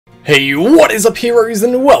Hey, what is up, heroes,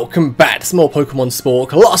 and welcome back to some more Pokemon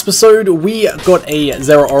Spork. Last episode, we got a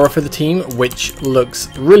Zero Aura for the team, which looks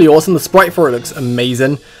really awesome. The sprite for it looks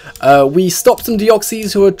amazing. We stopped some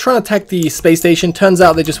Deoxys who were trying to attack the space station. Turns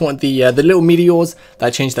out they just wanted the little meteors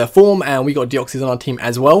that changed their form, and we got Deoxys on our team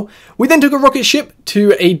as well. We then took a rocket ship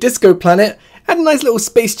to a disco planet, had a nice little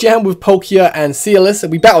space jam with Palkia and Cialis.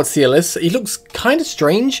 We battled Cialis. He looks kind of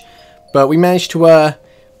strange, but we managed to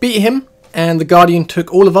beat him. And the Guardian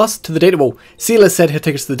took all of us to the data vault. Cialis said he'd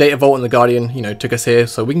take us to the data vault, and the Guardian, took us here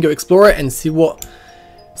so we can go explore it and see what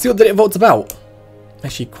the data vault's about.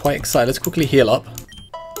 Actually, quite excited. Let's quickly heal up.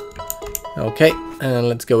 Okay, and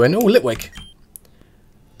let's go in. Oh, Litwick.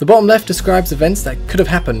 The bottom left describes events that could have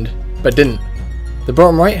happened, but didn't. The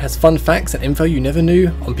bottom right has fun facts and info you never knew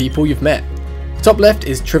on people you've met. The top left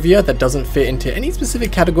is trivia that doesn't fit into any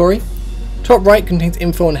specific category. Top right contains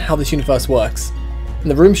info on how this universe works. In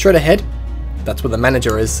the room straight ahead, that's where the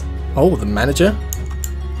manager is. Oh, the manager?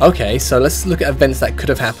 Okay, so let's look at events that could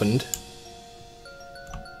have happened.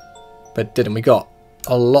 But didn't. We got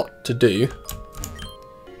a lot to do.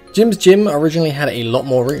 Jim's gym originally had a lot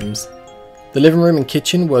more rooms. The living room and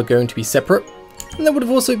kitchen were going to be separate, and there would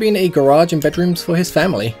have also been a garage and bedrooms for his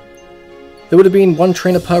family. There would have been one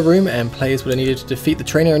trainer per room, and players would have needed to defeat the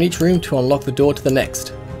trainer in each room to unlock the door to the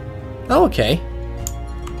next. Oh, okay.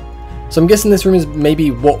 So I'm guessing this room is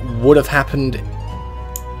maybe what would have happened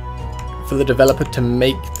for the developer to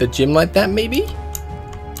make the gym like that, maybe?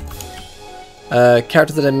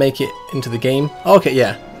 Characters that didn't make it into the game. Oh, okay,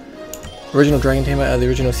 yeah. Original Dragon Tamer are the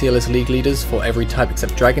original CLS League leaders for every type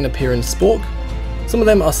except Dragon appear in Spork. Some of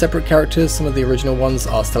them are separate characters, some of the original ones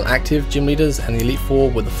are still active gym leaders, and the Elite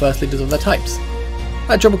Four were the first leaders of their types. I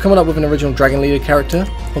had trouble coming up with an original Dragon leader character,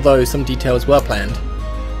 although some details were planned.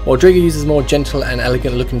 While Drago uses more gentle and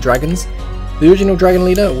elegant looking dragons, the original dragon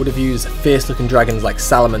leader would have used fierce looking dragons like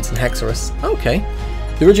Salamence and Hexorus. Okay.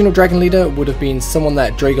 The original dragon leader would have been someone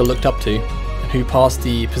that Drago looked up to, and who passed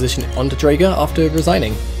the position onto Drago after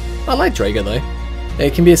resigning. I like Drago though.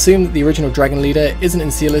 It can be assumed that the original dragon leader isn't in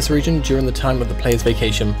Cialis region during the time of the player's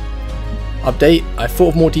vacation. Update, I thought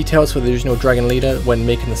of more details for the original dragon leader when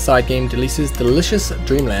making the side game Delice's Delicious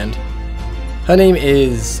Dreamland. Her name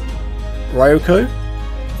is Ryoko,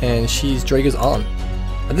 and she's Drago's aunt.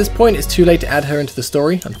 At this point, it's too late to add her into the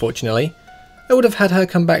story, unfortunately. I would have had her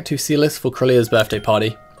come back to Cialis for Corellia's birthday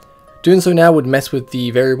party. Doing so now would mess with the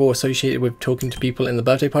variable associated with talking to people in the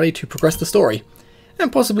birthday party to progress the story,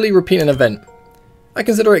 and possibly repeat an event. I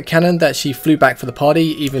consider it canon that she flew back for the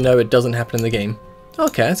party, even though it doesn't happen in the game.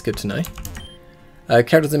 Okay, that's good to know.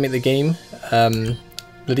 Characters that make the game.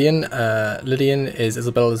 Lydian is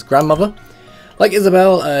Isabella's grandmother. Like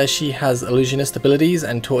Isabelle, she has illusionist abilities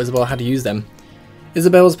and taught Isabelle how to use them.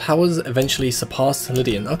 Isabelle's powers eventually surpassed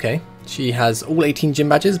Lydian. Okay, she has all 18 gym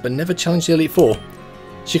badges but never challenged the Elite Four.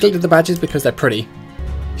 She collected the badges because they're pretty.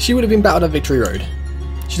 She would have been battled at Victory Road.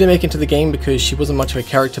 She didn't make it into the game because she wasn't much of a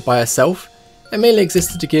character by herself and mainly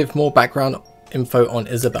existed to give more background info on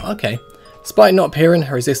Isabelle. Okay, despite not appearing,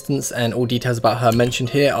 her existence and all details about her mentioned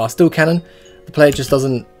here are still canon. The player just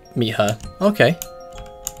doesn't meet her. Okay.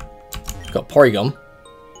 Got Porygon.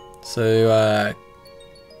 So,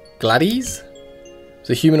 Gladys? It's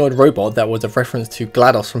a humanoid robot that was a reference to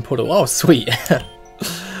GLaDOS from Portal. Oh, sweet!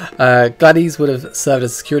 Gladys would have served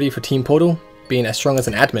as security for Team Portal, being as strong as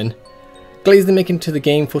an admin. Gladys didn't make it into the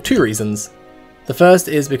game for two reasons. The first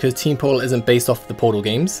is because Team Portal isn't based off the Portal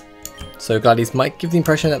games, so Gladys might give the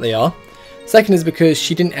impression that they are. Second is because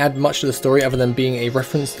she didn't add much to the story other than being a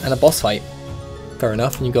reference and a boss fight. Fair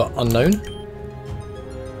enough, and you got Unknown.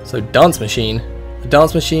 So Dance Machine. The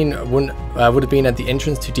Dance Machine would have been at the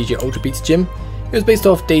entrance to DJ Ultra Beat's gym. It was based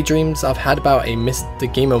off daydreams I've had about a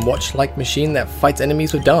Mr. Game & Watch-like machine that fights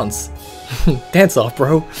enemies with dance. Dance off,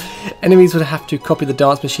 bro. Enemies would have to copy the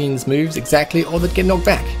Dance Machine's moves exactly or they'd get knocked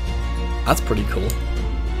back. That's pretty cool.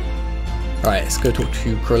 Alright, let's go talk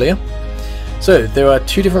to Corellia. So, there are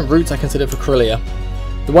two different routes I considered for Corellia.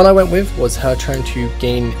 The one I went with was her trying to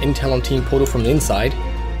gain intel on Team Portal from the inside.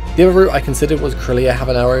 The other route I considered was Corellia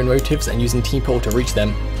having our own motives and using Team Portal to reach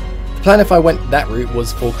them. The plan if I went that route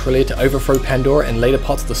was for Corellia to overthrow Pandora in later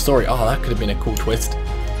parts of the story. Oh, that could have been a cool twist.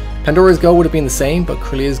 Pandora's goal would have been the same, but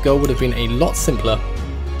Corellia's goal would have been a lot simpler.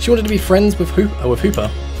 She wanted to be friends with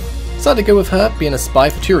Hooper. Decided to go with her, being a spy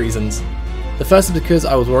for two reasons. The first is because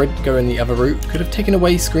I was worried going the other route could have taken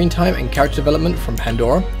away screen time and character development from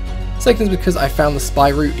Pandora. Second is because I found the spy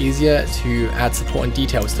route easier to add support and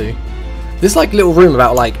details to. This little room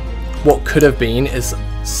about what could have been is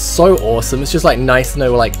so awesome. It's just nice to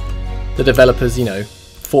know the developers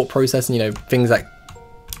thought process and things that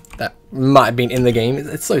might have been in the game.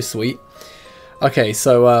 It's so sweet. Okay,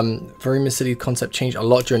 so Verima City concept changed a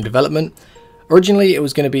lot during development. Originally, it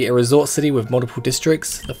was going to be a resort city with multiple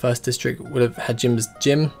districts. The first district would have had Jim's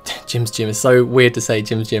Gym. Jim's Gym is so weird to say,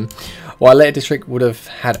 Jim's Gym. While a later district would have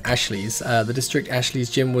had Ashley's. The district Ashley's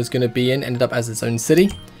Gym was going to be in ended up as its own city.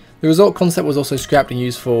 The resort concept was also scrapped and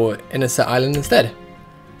used for Innerset Island instead.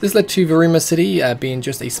 This led to Verima City being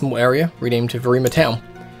just a small area, renamed to Verima Town.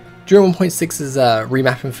 During 1.6's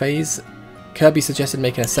remapping phase, Kirby suggested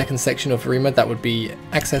making a second section of Verima that would be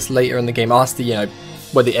accessed later in the game after,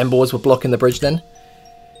 where the Embers were blocking the bridge then.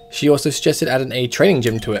 She also suggested adding a training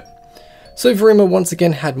gym to it. So Verima once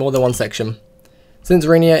again had more than one section. Since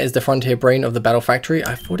Rainier is the frontier brain of the Battle Factory,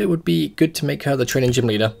 I thought it would be good to make her the training gym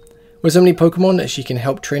leader. With so many Pokemon, she can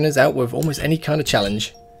help trainers out with almost any kind of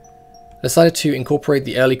challenge. I decided to incorporate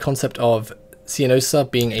the early concept of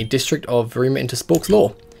Cianosa being a district of Verima into Spork's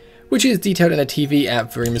lore, which is detailed in a TV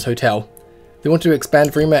at Verima's hotel. They wanted to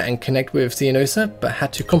expand Verima and connect with Cianosa, but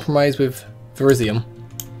had to compromise with Virizium.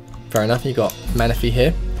 Fair enough, you got Manaphy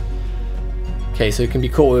here. Okay, so it can be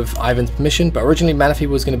caught with Ivan's permission, but originally Manaphy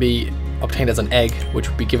was going to be obtained as an egg, which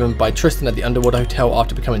would be given by Tristan at the Underwater Hotel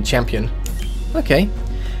after becoming champion. Okay.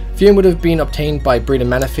 Fume would have been obtained by breeding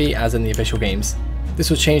Manaphy as in the official games.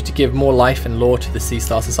 This was changed to give more life and lore to the Sea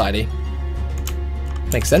Star Society.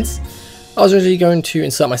 Makes sense. I was originally going to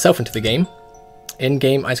insert myself into the game.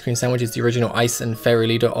 In-game, Ice Cream Sandwich is the original Ice and Fairy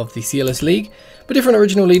leader of the CLS League, but different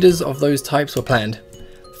original leaders of those types were planned.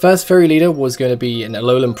 First Fairy leader was going to be an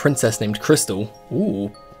Alolan princess named Crystal.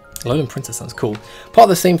 Ooh, Alolan princess sounds cool. Part of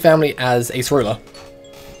the same family as Ace Roller.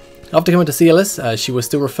 After coming to CLS, she was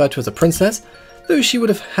still referred to as a princess, though she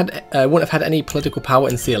wouldn't have had any political power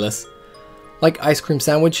in CLS. Like Ice Cream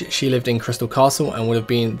Sandwich, she lived in Crystal Castle and would have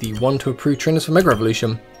been the one to approve trainers for Mega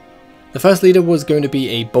Evolution. The first leader was going to be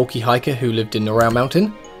a bulky hiker who lived in Norau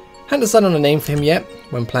Mountain. Hadn't decided on a name for him yet,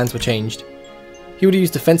 when plans were changed. He would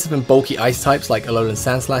use defensive and bulky ice types like Alolan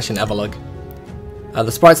Sandslash and Avalugg.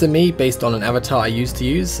 The sprites of me, based on an avatar I used to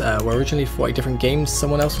use, were originally for a different game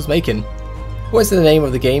someone else was making. Won't say the name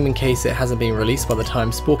of the game in case it hasn't been released by the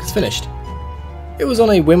time Spork is finished. It was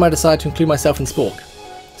on a whim I decided to include myself in Spork.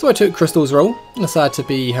 So I took Crystal's role and decided to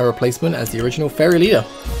be her replacement as the original Fairy leader.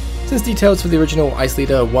 Since details for the original Ice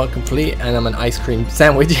leader weren't complete and I'm an Ice Cream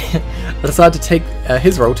Sandwich, I decided to take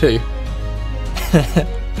his role too.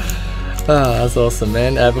 That's awesome,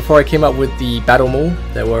 man. Before I came up with the Battle Mall,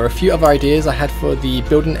 there were a few other ideas I had for the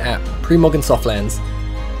building at Pre-Morgan Softlands.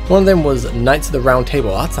 One of them was Knights of the Round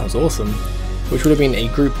Table. That sounds awesome. Which would have been a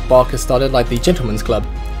group Barker started like the Gentleman's Club.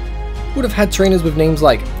 Would have had trainers with names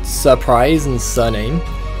like Surprise and Surname.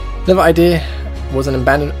 Another idea was an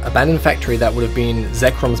abandoned factory that would have been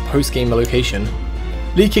Zekrom's post-game location.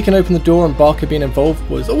 Lee kicking open the door and Barker being involved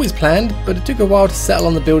was always planned, but it took a while to settle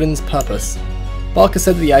on the building's purpose. Barker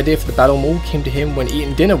said that the idea for the Battle Mall came to him when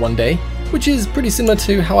eating dinner one day, which is pretty similar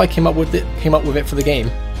to how I came up with it for the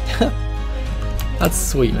game. That's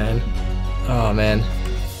sweet, man. Oh man.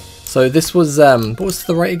 So this was what was to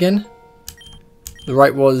the right again? The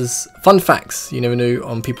right was fun facts you never knew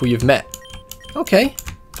on people you've met. Okay,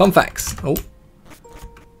 fun facts. Oh.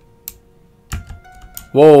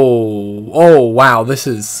 Whoa. Oh wow,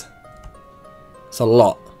 it's a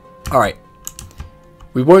lot. Alright.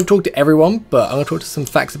 We won't talk to everyone, but I'm going to talk to some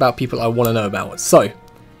facts about people I want to know about. So,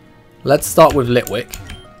 let's start with Litwick.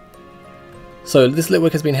 So, this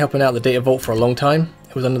Litwick has been helping out the Data Vault for a long time.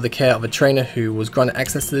 It was under the care of a trainer who was granted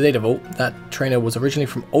access to the Data Vault. That trainer was originally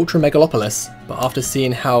from Ultra Megalopolis, but after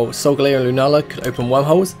seeing how Solgaleo and Lunala could open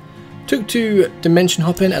wormholes, took to dimension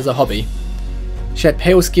hopping as a hobby. She had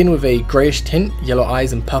pale skin with a greyish tint, yellow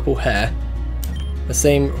eyes and purple hair. The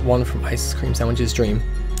same one from Ice Cream Sandwich's dream.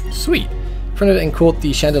 Sweet. Friended and caught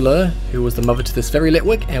the Chandelure, who was the mother to this very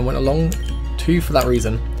Litwick, and went along too for that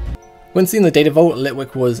reason. When seeing the Data Vault,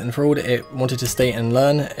 Litwick was enthralled. It wanted to stay and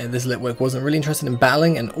learn. This Litwick wasn't really interested in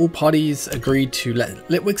battling, and all parties agreed to let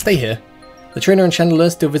Litwick stay here. The trainer and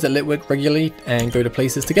Chandelure still visit Litwick regularly and go to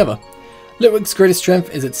places together. Litwick's greatest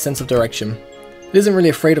strength is its sense of direction. It isn't really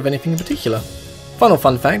afraid of anything in particular. Final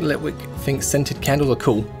fun fact, Litwick thinks scented candles are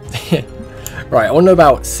cool. Right, I want to know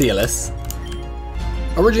about Cialis.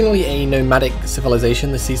 Originally a nomadic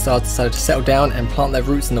civilization, the Sea Stars decided to settle down and plant their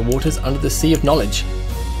roots in the waters under the Sea of Knowledge.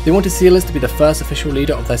 They wanted Cialis to be the first official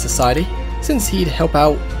leader of their society, since he'd help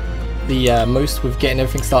out the most with getting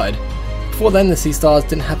everything started. Before then, the Sea Stars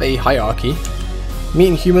didn't have a hierarchy.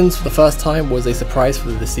 Meeting humans for the first time was a surprise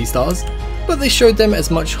for the Sea Stars, but they showed them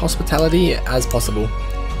as much hospitality as possible.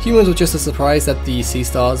 Humans were just as surprised that the Sea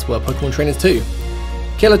Stars were Pokemon trainers too.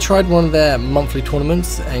 Kayla tried one of their monthly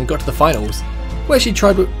tournaments and got to the finals, where she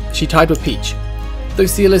tied with Peach. Though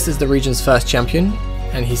Cialis is the region's first champion,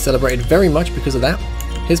 and he's celebrated very much because of that.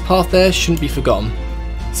 His path there shouldn't be forgotten.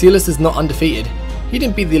 Silas is not undefeated. He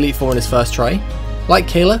didn't beat the Elite Four in his first try. Like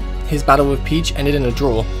Kayla, his battle with Peach ended in a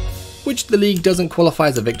draw, which the league doesn't qualify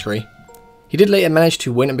as a victory. He did later manage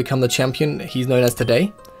to win and become the champion he's known as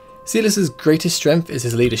today. Silas's greatest strength is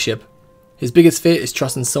his leadership. His biggest fear is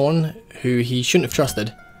trusting someone who he shouldn't have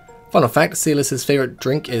trusted. Final fact, Silas's favourite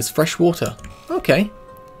drink is fresh water. Okay.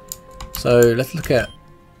 So let's look at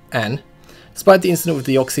Anne. Despite the incident with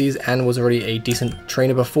the Oxys, Anne was already a decent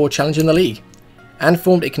trainer before challenging the league. Anne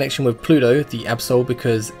formed a connection with Pluto, the Absol,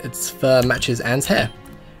 because its fur matches Anne's hair.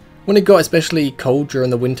 When it got especially cold during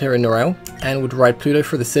the winter in Norel, Anne would ride Pluto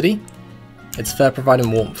through the city, its fur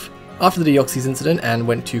providing warmth. After the Deoxys incident, Anne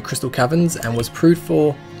went to Crystal Caverns and was approved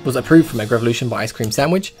for Meg Revolution by Ice Cream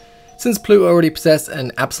Sandwich. Since Pluto already possessed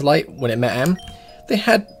an Absolite when it met Anne, they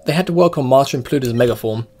had to work on mastering Pluto's Mega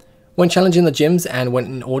Form. When challenging the gyms, Anne went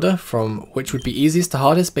in order from which would be easiest to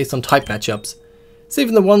hardest based on type matchups.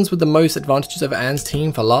 Saving the ones with the most advantages over Anne's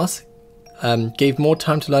team for last gave more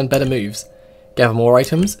time to learn better moves, gather more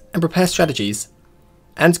items, and prepare strategies.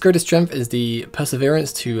 Anne's greatest strength is the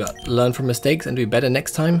perseverance to learn from mistakes and do better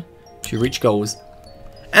next time to reach goals.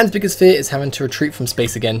 Anne's biggest fear is having to retreat from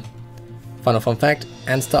space again. Final fun fact,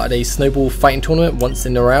 Anne started a snowball fighting tournament once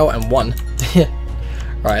in Norel and won.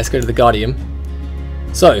 Right, let's go to the Guardian.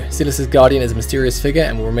 So, Silas's Guardian is a mysterious figure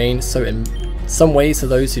and will remain so in some ways to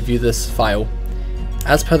those who view this file.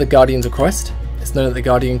 As per the Guardian's request, it's known that the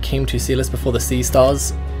Guardian came to Silas before the Sea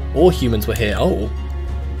Stars or humans were here. Oh.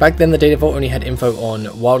 Back then the data vault only had info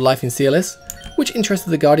on wildlife in Silas, which interested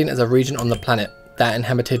the Guardian as a region on the planet that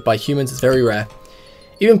inhabited by humans is very rare.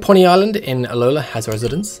 Even Pony Island in Alola has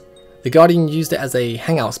residents. The Guardian used it as a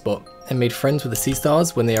hangout spot and made friends with the Sea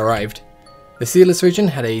Stars when they arrived. The Silas region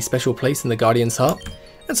had a special place in the Guardian's heart,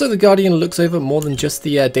 and so the Guardian looks over more than just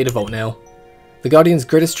the data vault now. The Guardian's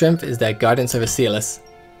greatest strength is their guidance over Silas.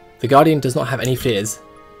 The Guardian does not have any fears.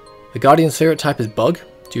 The Guardian's favourite type is Bug,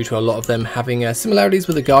 due to a lot of them having similarities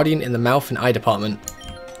with the Guardian in the mouth and eye department.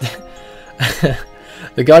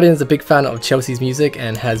 The Guardian is a big fan of Chelsea's music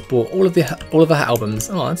and has bought all of her albums.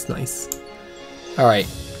 Oh, that's nice. Alright.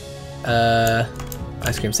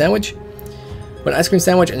 Ice Cream Sandwich. When Ice Cream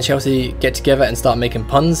Sandwich and Chelsea get together and start making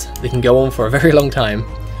puns, they can go on for a very long time.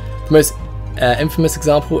 The most infamous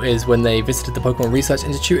example is when they visited the Pokemon Research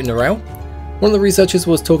Institute in Norel. One of the researchers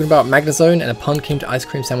was talking about Magnezone and a pun came to Ice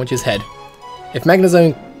Cream Sandwich's head. If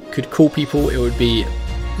Magnezone could call people, it would be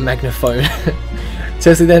Magnaphone.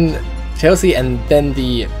 Chelsea and then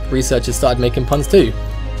the researchers started making puns too.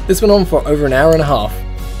 This went on for over an hour and a half.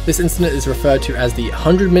 This incident is referred to as the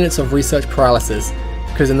 100 minutes of research paralysis,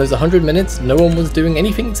 because in those 100 minutes, no one was doing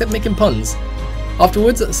anything except making puns.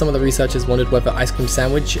 Afterwards, some of the researchers wondered whether Ice Cream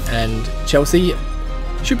Sandwich and Chelsea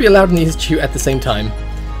should be allowed in the institute at the same time.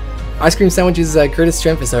 Ice Cream Sandwich's greatest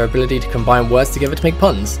strength is her ability to combine words together to make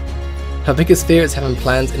puns. Her biggest fear is having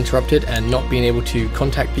plans interrupted and not being able to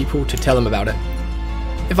contact people to tell them about it.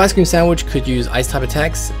 If Ice Cream Sandwich could use ice type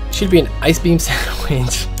attacks, she'd be an Ice Beam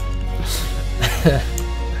Sandwich.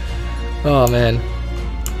 Oh man.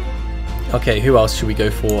 Okay, who else should we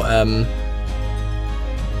go for?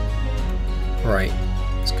 Right,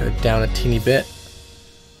 let's go down a teeny bit.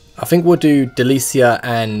 I think we'll do Delicia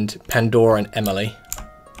and Pandora and Emily.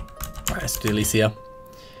 Right, let's do Delicia.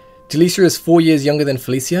 Delicia is 4 years younger than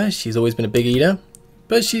Felicia. She's always been a big eater,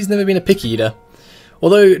 but she's never been a picky eater.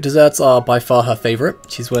 Although desserts are by far her favourite,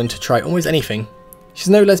 she's willing to try almost anything. She's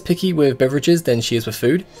no less picky with beverages than she is with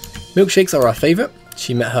food. Milkshakes are her favourite.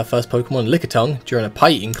 She met her first Pokemon, Lickitung, during a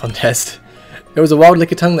pie eating contest. It was a wild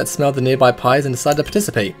Lickitung that smelled the nearby pies and decided to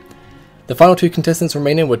participate. The final two contestants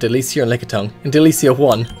remaining were Delicia and Lickitung, and Delicia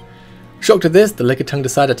won. Shocked at this, the Lickitung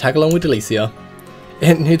decided to tag along with Delicia.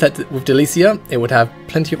 It knew that with Delicia, it would have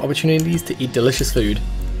plenty of opportunities to eat delicious food.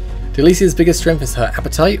 Delicia's biggest strength is her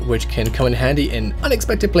appetite, which can come in handy in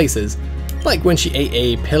unexpected places, like when she ate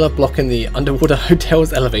a pillar blocking the underwater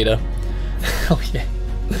hotel's elevator. Oh yeah.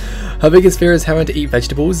 Her biggest fear is having to eat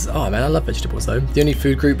vegetables. Oh man, I love vegetables though. The only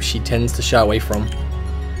food group she tends to shy away from.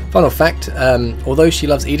 Final fact, although she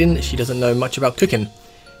loves eating, she doesn't know much about cooking.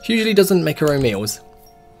 She usually doesn't make her own meals.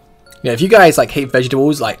 You know, if you guys like hate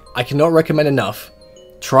vegetables, like I cannot recommend enough.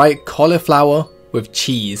 Try cauliflower with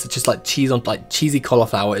cheese. It's just like cheese on like cheesy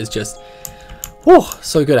cauliflower is just, whew,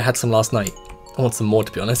 so good. I had some last night. I want some more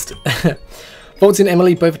to be honest. Voltsy and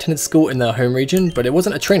Emily both attended school in their home region, but it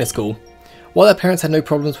wasn't a trainer school. While their parents had no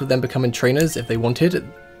problems with them becoming trainers if they wanted,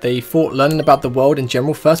 they thought learning about the world in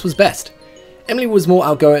general first was best. Emily was more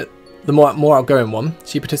outgoing, the more outgoing one.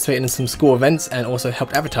 She participated in some school events and also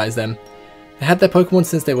helped advertise them. They had their Pokemon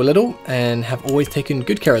since they were little and have always taken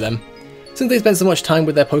good care of them. Since they spent so much time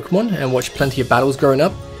with their Pokemon and watched plenty of battles growing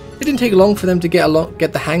up, it didn't take long for them to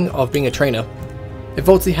get the hang of being a trainer. If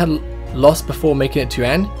Voltzy had lost before making it to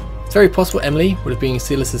Anne, it's very possible Emily would have been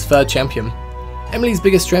Silas's third champion. Emily's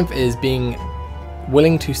biggest strength is being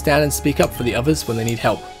willing to stand and speak up for the others when they need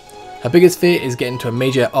help. Her biggest fear is getting into a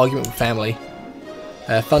major argument with family.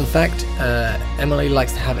 Fun fact, Emily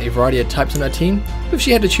likes to have a variety of types on her team, but if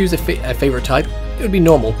she had to choose a favourite type, it would be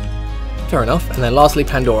normal. Fair enough. And then lastly,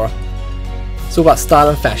 Pandora. It's all about style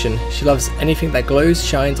and fashion. She loves anything that glows,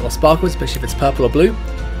 shines or sparkles, especially if it's purple or blue.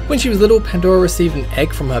 When she was little, Pandora received an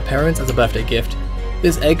egg from her parents as a birthday gift.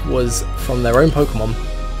 This egg was from their own Pokemon.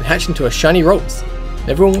 It hatched into a shiny Ralts, and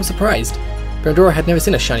everyone was surprised. Pandora had never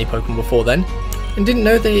seen a shiny Pokemon before then, and didn't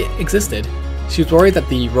know they existed. She was worried that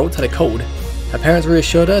the Ralts had a cold. Her parents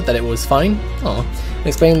reassured her that it was fine, and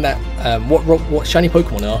explained that what shiny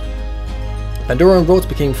Pokemon are. Pandora and Ralts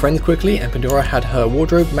became friends quickly, and Pandora had her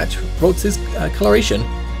wardrobe match Ralts' coloration.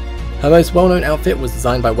 Her most well-known outfit was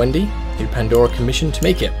designed by Wendy, who Pandora commissioned to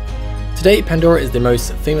make it. Today, Pandora is the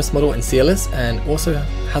most famous model in CLS and also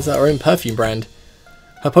has her own perfume brand.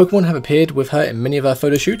 Her Pokemon have appeared with her in many of her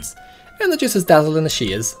photo shoots, and they're just as dazzling as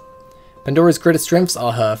she is. Pandora's greatest strengths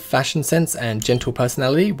are her fashion sense and gentle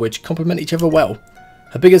personality, which complement each other well.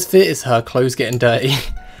 Her biggest fear is her clothes getting dirty.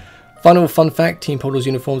 Final fun fact, Team Portal's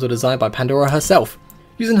uniforms were designed by Pandora herself,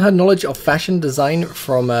 using her knowledge of fashion design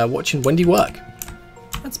from watching Wendy work.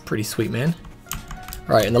 That's pretty sweet, man.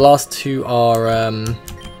 Right, and the last two are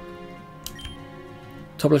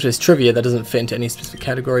top left is trivia that doesn't fit into any specific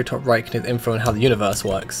category. Top right contains info on how the universe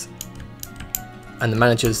works. And the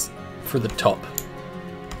managers through the top.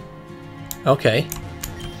 Okay.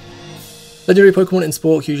 Legendary Pokemon in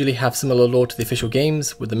Spork usually have similar lore to the official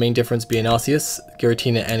games, with the main difference being Arceus,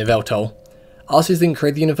 Giratina, and Yveltal. Arceus didn't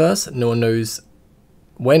create the universe, no one knows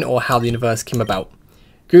when or how the universe came about.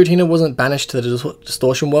 Giratina wasn't banished to the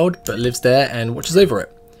Distortion world, but lives there and watches over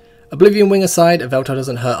it. Oblivion Wing aside, Yveltal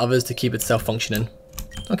doesn't hurt others to keep itself functioning.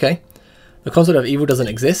 Okay. The concept of evil doesn't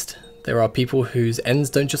exist. There are people whose ends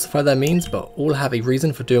don't justify their means, but all have a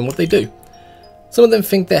reason for doing what they do. Some of them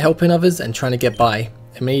think they're helping others and trying to get by,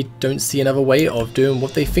 and many don't see another way of doing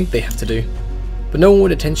what they think they have to do. But no one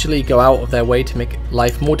would intentionally go out of their way to make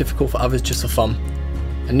life more difficult for others just for fun.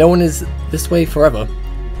 And no one is this way forever.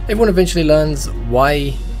 Everyone eventually learns why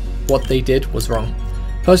what they did was wrong.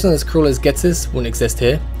 A person as cruel as Ghetsis wouldn't exist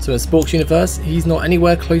here, so in Spork's universe, he's not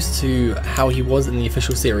anywhere close to how he was in the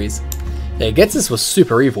official series. Yeah, Ghetsis was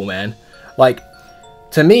super evil, man. Like,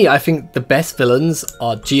 to me, I think the best villains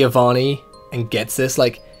are Giovanni and Ghetsis.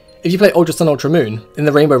 Like, if you play Ultra Sun, Ultra Moon in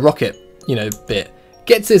the Rainbow Rocket, bit,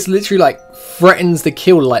 Ghetsis literally like threatens to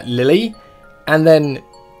kill like Lily, and then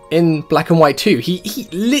in Black and White 2,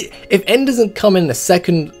 if N doesn't come in a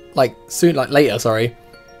second, later,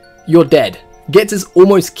 you're dead. Ghetsis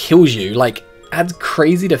almost kills you. Like, that's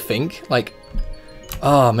crazy to think. Like,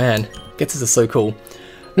 oh man, Ghetsis is so cool.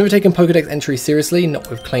 I've never taken Pokedex entries seriously, not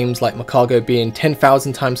with claims like Macago being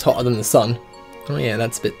 10,000 times hotter than the sun. Oh yeah,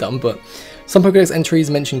 that's a bit dumb, but some Pokedex entries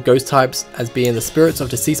mention ghost types as being the spirits of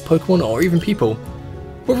deceased Pokemon or even people.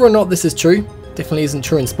 Whether or not this is true, definitely isn't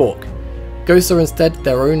true in Spork. Ghosts are instead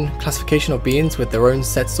their own classification of beings with their own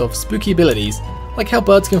sets of spooky abilities, like how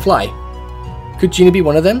birds can fly. Could Gina be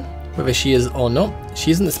one of them? Whether she is or not,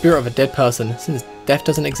 she isn't the spirit of a dead person, since death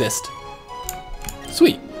doesn't exist.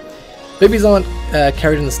 Sweet. Babies aren't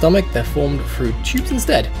carried in the stomach, they're formed through tubes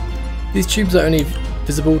instead. These tubes are only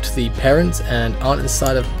visible to the parents and aren't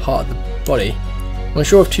inside of part of the body. I'm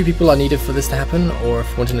unsure if two people are needed for this to happen, or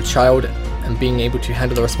if wanting a child and being able to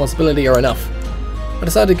handle the responsibility are enough. I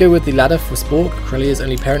decided to go with the latter for Spork. Corellia's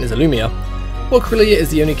only parent is Illumia. While Corellia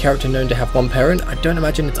is the only character known to have one parent, I don't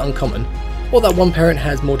imagine it's uncommon, or that one parent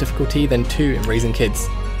has more difficulty than two in raising kids.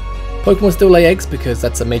 Pokemon still lay eggs because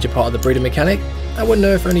that's a major part of the breeding mechanic. I wouldn't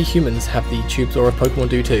know if only humans have the tubes or if Pokemon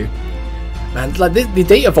do too. Man, like the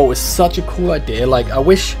Data Vault is such a cool idea. Like, I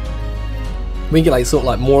wish we get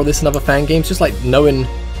more of this in other fan games, just like knowing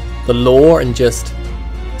the lore and just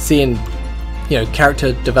seeing,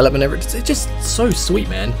 character development. It's just so sweet,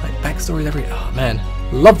 man. Like backstories, oh man,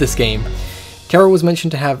 love this game. Carol was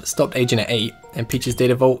mentioned to have stopped aging at 8, and Peach's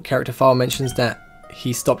Data Vault character file mentions that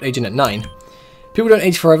he stopped aging at 9. People don't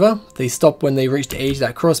age forever, they stop when they reach the age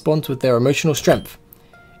that corresponds with their emotional strength.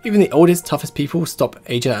 Even the oldest, toughest people stop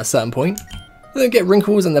aging at a certain point. They don't get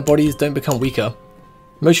wrinkles and their bodies don't become weaker.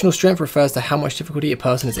 Emotional strength refers to how much difficulty a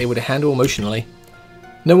person is able to handle emotionally.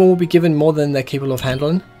 No one will be given more than they're capable of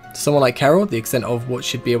handling. To someone like Carol, the extent of what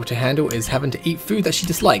she'd be able to handle is having to eat food that she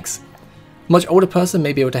dislikes. A much older person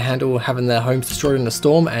may be able to handle having their homes destroyed in a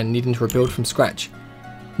storm and needing to rebuild from scratch.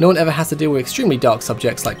 No one ever has to deal with extremely dark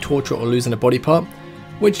subjects like torture or losing a body part,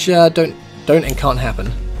 which don't and can't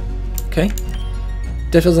happen. Okay.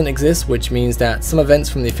 Death doesn't exist, which means that some events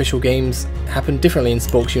from the official games happen differently in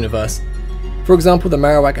Spork's universe. For example, the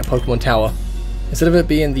Marowak at Pokemon Tower. Instead of it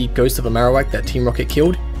being the ghost of a Marowak that Team Rocket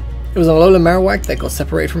killed, it was a Alola Marowak that got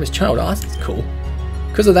separated from his child. Oh, that's cool.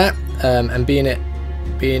 Because of that, and being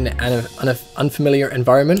an unfamiliar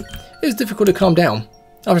environment, it was difficult to calm down.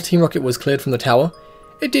 After Team Rocket was cleared from the tower,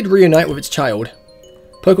 it did reunite with its child.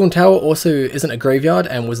 Pokemon Tower also isn't a graveyard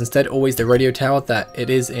and was instead always the radio tower that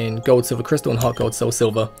it is in Gold, Silver, Crystal and Heart Gold, Soul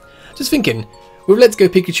Silver. Just thinking, with Let's Go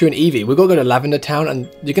Pikachu and Eevee, we've got to go to Lavender Town and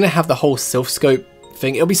you're going to have the whole Sylph Scope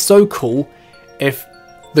thing. It'll be so cool if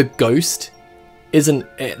the ghost isn't,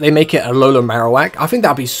 they make it a Alola Marowak. I think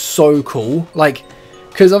that'd be so cool. Like,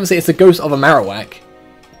 because obviously it's the ghost of a Marowak.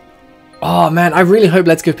 Oh man, I really hope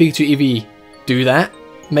Let's Go Pikachu Eevee do that.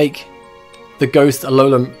 Make the ghost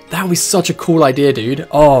Alola. That would be such a cool idea, dude.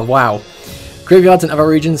 Oh wow. Graveyards in other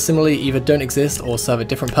regions similarly either don't exist or serve a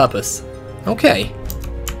different purpose. Okay.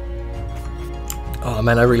 Oh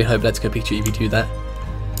man, I really hope Let's Go Pikachu Eevee do that.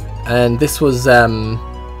 And this was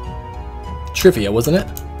trivia, wasn't it?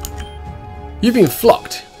 You've been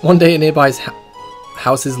flocked. One day a nearby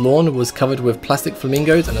house's lawn was covered with plastic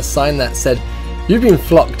flamingos and a sign that said, "You've been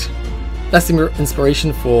flocked." That's the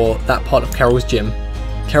inspiration for that part of Carol's gym.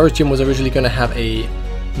 Carol's gym was originally going to have a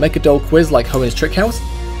Mecha Doll quiz like Hoen's Trick House.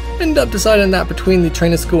 Ended up deciding that between the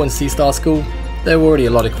Trainer School and C-Star School, there were already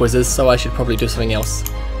a lot of quizzes, so I should probably do something else.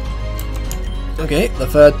 Okay, the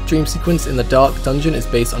third dream sequence in the Dark Dungeon is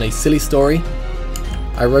based on a silly story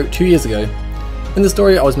I wrote 2 years ago. In the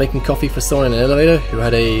story, I was making coffee for someone in an elevator who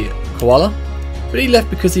had a koala, but he left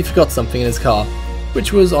because he forgot something in his car,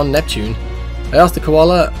 which was on Neptune. I asked the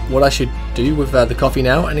koala what I should do with the coffee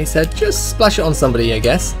now, and he said, just splash it on somebody, I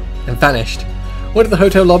guess, and vanished. Went to the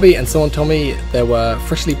hotel lobby and someone told me there were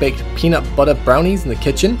freshly baked peanut butter brownies in the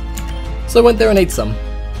kitchen, so I went there and ate some.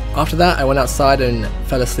 After that, I went outside and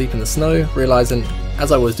fell asleep in the snow, realizing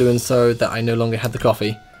as I was doing so that I no longer had the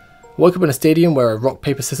coffee. I woke up in a stadium where a rock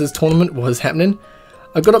paper scissors tournament was happening.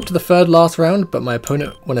 I got up to the third last round, but my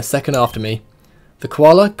opponent went a second after me. The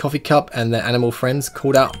koala, coffee cup and their animal friends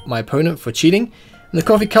called out my opponent for cheating, and the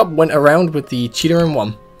coffee cup went around with the cheater and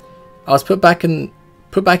won. I was put back in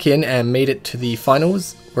and made it to the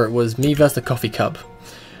finals, where it was me versus the coffee cup.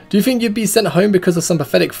 Do you think you'd be sent home because of some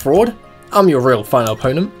pathetic fraud? I'm your real final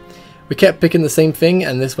opponent. We kept picking the same thing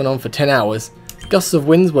and this went on for 10 hours. Gusts of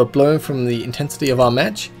winds were blowing from the intensity of our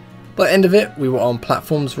match. By the end of it, we were on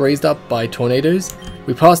platforms raised up by tornadoes.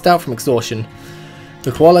 We passed out from exhaustion.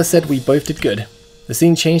 The koala said we both did good. The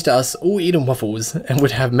scene changed to us all eating waffles and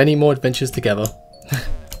would have many more adventures together.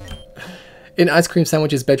 In Ice Cream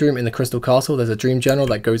Sandwich's bedroom in the Crystal Castle, there's a dream journal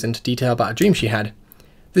that goes into detail about a dream she had.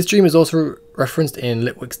 This dream is also referenced in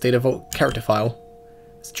Litwick's Data Vault character file.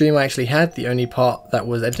 This dream I actually had, the only part that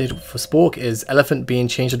was edited for Spork is Elephant being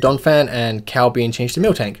changed to Donphan and Cow being changed to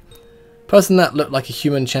Miltank. Person that looked like a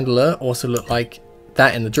human Chandelier also looked like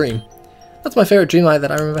that in the dream. That's my favourite dream light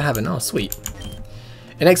that I remember having. Oh, sweet.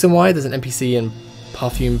 In X and Y, there's an NPC in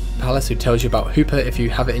Perfume Palace who tells you about Hooper if you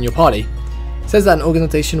have it in your party. It says that an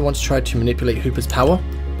organisation once tried to manipulate Hooper's power,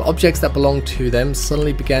 but objects that belonged to them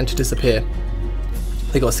suddenly began to disappear.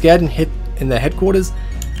 They got scared and hid in their headquarters.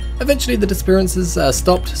 Eventually the disappearances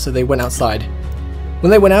stopped, so they went outside. When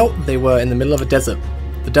they went out, they were in the middle of a desert.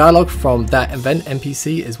 The dialogue from that event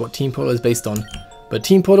NPC is what Team Portal is based on, but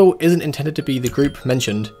Team Portal isn't intended to be the group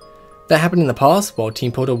mentioned. That happened in the past, while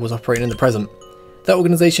Team Portal was operating in the present. That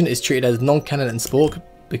organisation is treated as non-canon in Spork,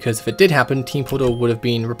 because if it did happen, Team Portal would have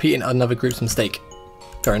been repeating another group's mistake.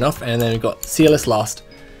 Fair enough, and then we've got CLS last.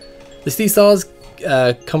 The Sea Stars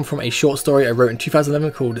come from a short story I wrote in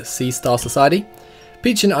 2011 called Sea Star Society.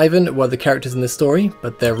 Peach and Ivan were the characters in this story,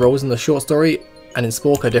 but their roles in the short story and in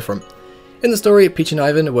Spork are different. In the story, Peach and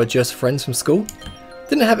Ivan were just friends from school,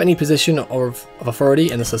 didn't have any position of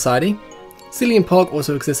authority in the society. Sealy and Park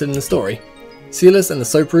also existed in the story. Sealess and the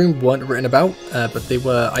Soap Room weren't written about, but they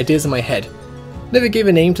were ideas in my head. Never gave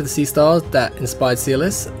a name to the Sea Stars that inspired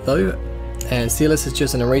Sealess, though, and Sealess is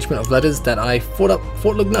just an arrangement of letters that I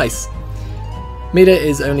thought looked nice. Mida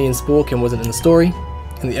is only in Spork and wasn't in the story.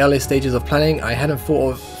 In the earliest stages of planning, I hadn't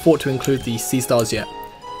thought to include the Sea Stars yet.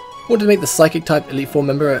 Wanted to make the Psychic type Elite Four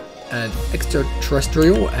member an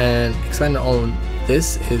extraterrestrial, and expanding on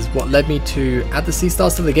this is what led me to add the Sea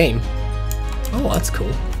Stars to the game. Oh, that's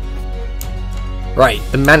cool. Right,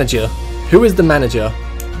 the manager. Who is the manager?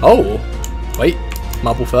 Oh, wait,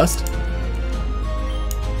 marble first.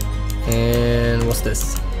 And what's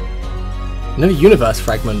this? Another universe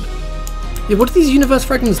fragment. Yeah, what do these universe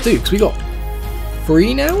fragments do? Because we got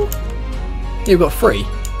 3 now? Yeah, we've got 3.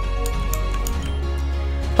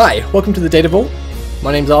 Hi, welcome to the Data Vault.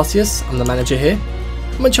 My name's Arceus, I'm the manager here.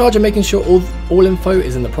 I'm in charge of making sure all info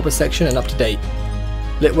is in the proper section and up to date.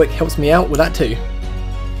 Litwick helps me out with that too.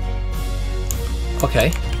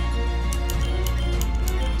 Okay.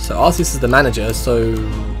 So Arceus is the manager, so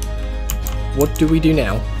what do we do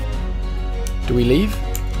now? Do we leave?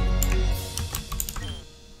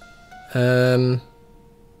 I'm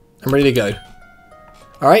ready to go.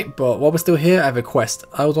 Alright, but while we're still here, I have a quest.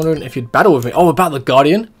 I was wondering if you'd battle with me. Oh, about the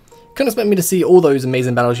Guardian? Couldn't expect me to see all those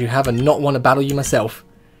amazing battles you have and not want to battle you myself.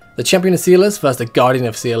 The Champion of Sealess versus the Guardian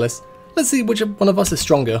of Sealess. Let's see which one of us is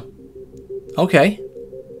stronger. Okay.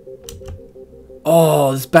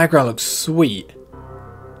 Oh, this background looks sweet.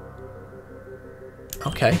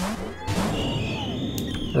 Okay.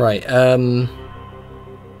 Right,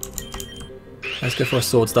 let's go for a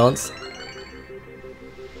swords dance.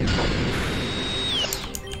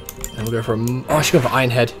 And we'll go for a... Oh, I should go for Iron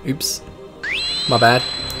Head. Oops. My bad.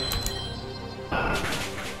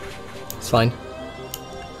 It's fine.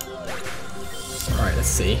 Alright, let's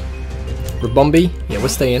see. Rabombi. Yeah, we're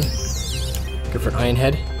staying. Go for an Iron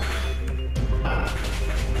Head.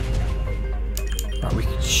 Right, we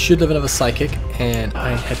should have another Psychic, and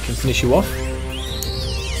Iron Head can finish you off.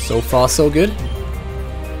 So far, so good.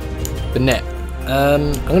 Banette.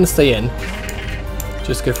 I'm going to stay in.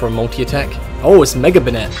 Just go for a multi-attack. Oh, it's Mega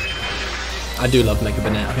Banette. I do love Mega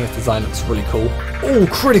Banette. I think its design looks really cool. Oh,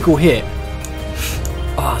 critical hit.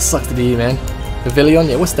 Ah, oh, sucks to be you, man. Pavilion,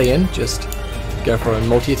 yeah, we'll stay in. Just go for a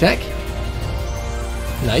multi-attack.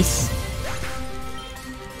 Nice.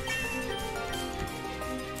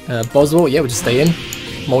 Boswell, yeah, we'll just stay in.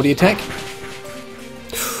 Multi-attack.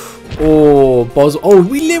 Oh, Boswell. Oh,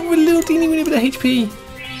 we live with little teeny weeny bit of HP.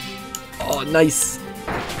 Oh, nice.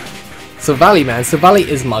 Savali, man. Savali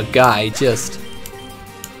is my guy. Just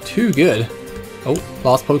too good. Oh,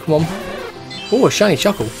 last Pokemon. Oh, a shiny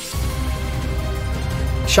Shuckle.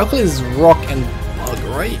 Shuckle is rock and bug,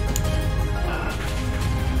 right?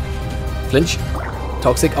 Flinch.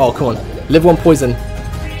 Toxic. Oh, come on. Live 1 poison.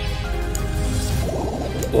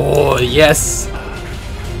 Oh, yes.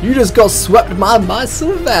 You just got swept by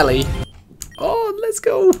Savali. Oh, let's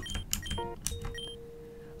go.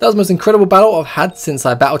 That was the most incredible battle I've had since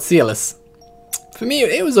I battled Sealess. For me,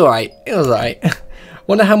 it was alright. It was alright.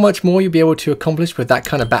 Wonder how much more you'll be able to accomplish with that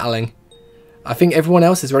kind of battling. I think everyone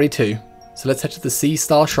else is ready too. So let's head to the Sea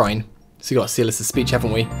Star Shrine. So we got Sealess' speech,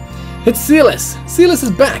 haven't we? It's Sealess! Sealess is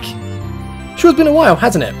back! Sure, it's been a while,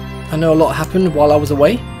 hasn't it? I know a lot happened while I was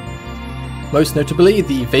away. Most notably,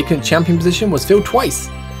 the vacant champion position was filled twice.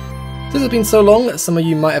 This has been so long that some of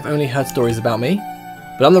you might have only heard stories about me.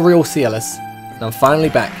 But I'm the real Sealess. And I'm finally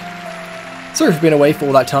back. Sorry for being away for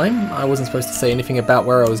all that time. I wasn't supposed to say anything about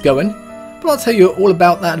where I was going, but I'll tell you all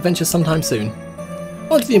about that adventure sometime soon.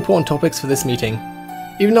 On to the important topics for this meeting.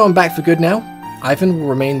 Even though I'm back for good now, Ivan will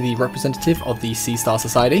remain the representative of the Sea Star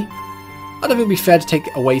Society. I don't think it would be fair to take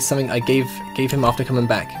away something I gave him after coming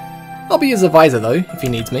back. I'll be his advisor though, if he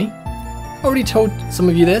needs me. I already told some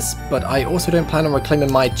of you this, but I also don't plan on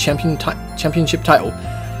reclaiming my championship title.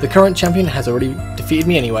 The current champion has already defeated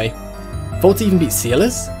me anyway. Voltsy even beat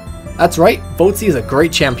Sealess? That's right, Voltsy is a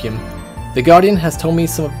great champion. The Guardian has told me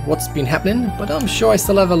some of what's been happening, but I'm sure I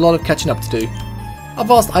still have a lot of catching up to do. I've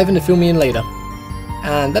asked Ivan to fill me in later.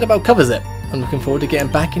 And that about covers it. I'm looking forward to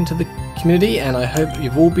getting back into the community, and I hope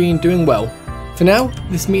you've all been doing well. For now,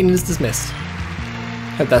 this meeting is dismissed.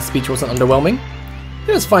 Hope that speech wasn't underwhelming.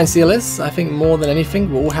 It was fine, Sealess. I think more than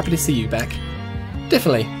anything, we're all happy to see you back.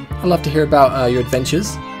 Definitely. I'd love to hear about your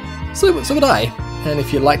adventures. So would I. And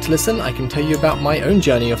if you'd like to listen, I can tell you about my own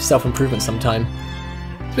journey of self-improvement sometime.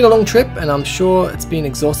 It's been a long trip, and I'm sure it's been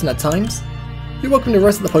exhausting at times. You're welcome to the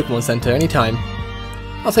rest of the Pokemon Center anytime.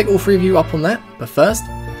 I'll take all 3 of you up on that, but first,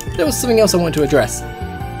 there was something else I wanted to address.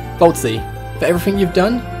 Voltsy, for everything you've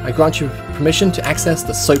done, I grant you permission to access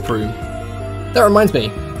the Soap Room. That reminds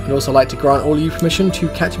me, I'd also like to grant all of you permission to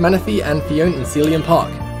catch Manaphy and Fiona in Celian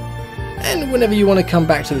Park. And whenever you want to come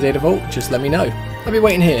back to the Data Vault, just let me know. I'll be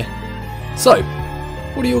waiting here. So,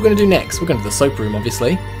 what are you all going to do next? We're going to the Soap Room,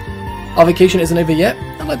 obviously. Our vacation isn't over yet.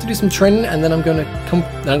 I'd like to do some training, and then I'm coming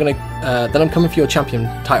for your champion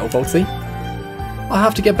title, Voltsy. I'll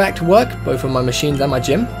have to get back to work, both on my machines and my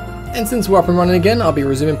gym. And since we're up and running again, I'll be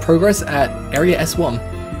resuming progress at Area S1.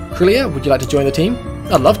 Krylia, would you like to join the team?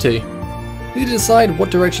 I'd love to. We need to decide what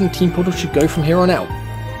direction Team Portal should go from here on out.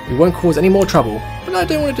 We won't cause any more trouble, but I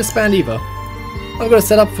don't want to disband either. I've got to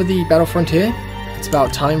set up for the Battle Frontier. It's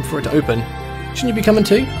about time for it to open. Shouldn't you be coming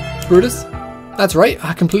too, Brutus? That's right,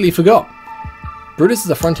 I completely forgot. Brutus is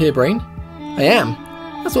a Frontier Brain? I am.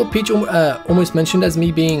 That's what Peach almost mentioned as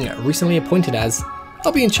me being recently appointed as.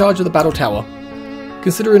 I'll be in charge of the battle tower.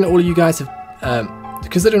 Considering all you guys have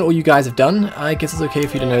done, I guess it's okay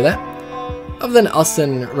for you to know that. Other than us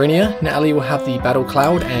and Rainier, Natalie will have the battle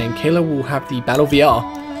cloud and Kayla will have the battle VR.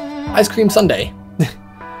 Ice cream sundae.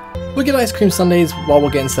 We'll get ice cream sundaes while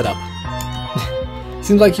we're getting set up.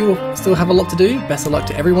 Seems like you will still have a lot to do. Best of luck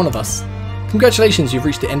to every one of us. Congratulations, you've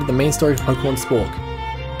reached the end of the main story for Pokemon Spork.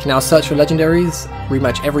 You can now search for legendaries,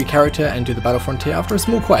 rematch every character, and do the Battle Frontier after a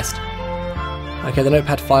small quest. Okay, the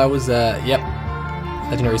notepad file was, yep.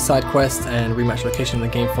 Legendary side quests and rematch location in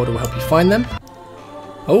the game folder will help you find them.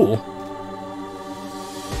 Oh.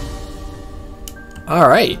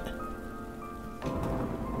 Alright.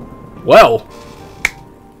 Well.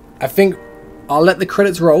 I think I'll let the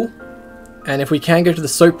credits roll. And if we can go to the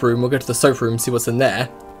soap room, we'll go to the soap room and see what's in there.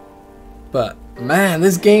 But, man,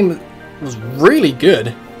 this game was really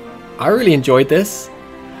good. I really enjoyed this.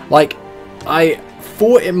 Like, I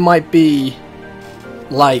thought it might be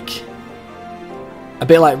like a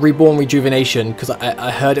bit like Reborn Rejuvenation, because I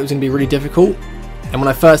heard it was going to be really difficult. And when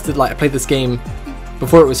I first did, I played this game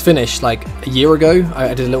before it was finished, like a year ago.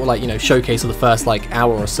 I did a little, showcase of the first,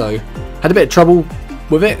 hour or so. Had a bit of trouble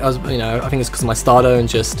with it. I think it's because of my starter and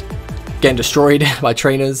just getting destroyed by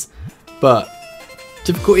trainers. But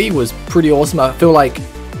difficulty was pretty awesome. I feel like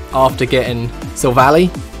after getting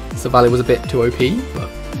Silvally was a bit too OP, but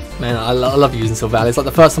man, I love using Silvally. It's like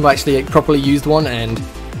the first time I actually properly used one, and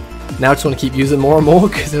now I just want to keep using more and more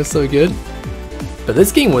because they're so good. But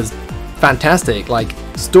this game was fantastic. Like,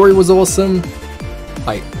 story was awesome.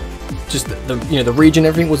 Like, just the region,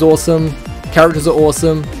 everything was awesome. Characters are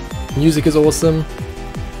awesome. Music is awesome.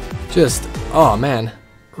 Just, oh man,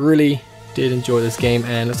 really did enjoy this game,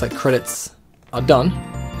 and looks like credits are done.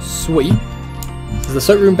 Sweet. Is the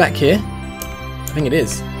soap room back here? I think it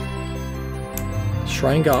is.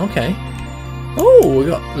 Shrine Guard, okay. Oh, we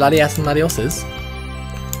got Latias and Latioses.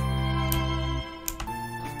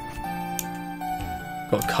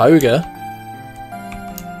 Got Kyogre.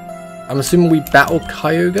 I'm assuming we battle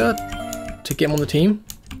Kyogre to get him on the team?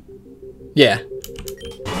 Yeah.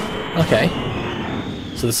 Okay.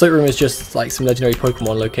 So the soap room is just like some legendary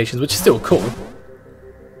Pokemon locations, which is still cool.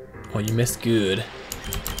 Oh, you missed good.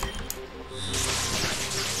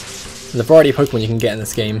 The variety of Pokemon you can get in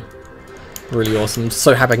this game, really awesome. I'm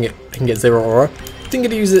so happy I can get Zero Aura. Didn't get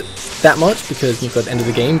to use it that much because you've got the end of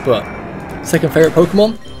the game, but second favorite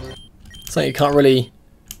Pokemon, something you can't really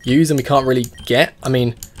use and we can't really get. I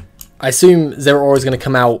mean, I assume Zero Aura is going to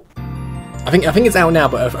come out. I think it's out now,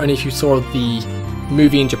 but only if you saw the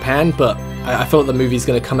movie in Japan. But I feel like the movie is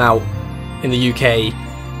going to come out in the UK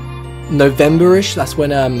November-ish. That's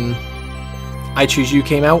when I Choose You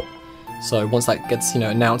came out. So once that gets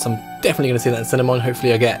announced, I'm definitely going to see that in cinema. And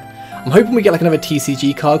hopefully I'm hoping we get like another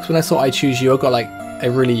TCG card, because when I saw I Choose You, I got like a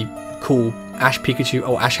really cool Ash Pikachu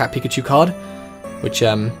or Ash Hat Pikachu card, which is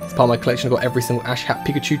part of my collection. I've got every single Ash Hat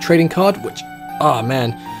Pikachu trading card, which, oh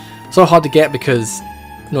man, so hard to get because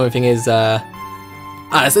the annoying thing is, it's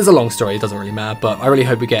a long story, it doesn't really matter, but I really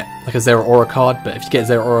hope we get like a Zero Aura card. But if you get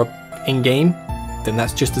Zero Aura in-game, then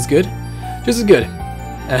that's just as good. Just as good.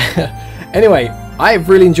 Anyway, I've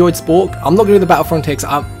really enjoyed Spork. I'm not going to do the Battle Frontier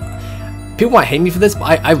because people might hate me for this, but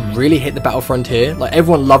I really hate the Battle Frontier. Like,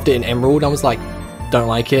 everyone loved it in Emerald. I was like, don't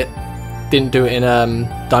like it. Didn't do it in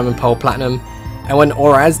Diamond, Pearl, Platinum. And when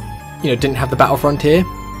Auraz, didn't have the Battle Frontier,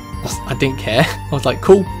 I didn't care. I was like,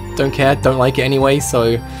 cool, don't care, don't like it anyway.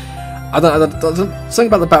 So I don't something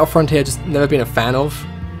about the Battle Frontier I've just never been a fan of.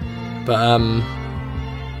 But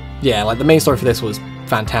yeah, like the main story for this was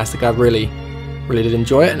fantastic. I really did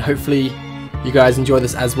enjoy it, and hopefully you guys enjoy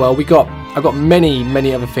this as well. I've got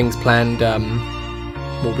many other things planned.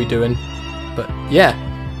 We'll be doing, but yeah,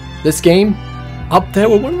 this game up there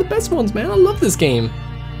with one of the best ones, man. I love this game.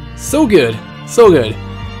 So good, so good.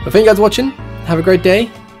 But thank you guys for watching. Have a great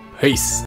day. Peace.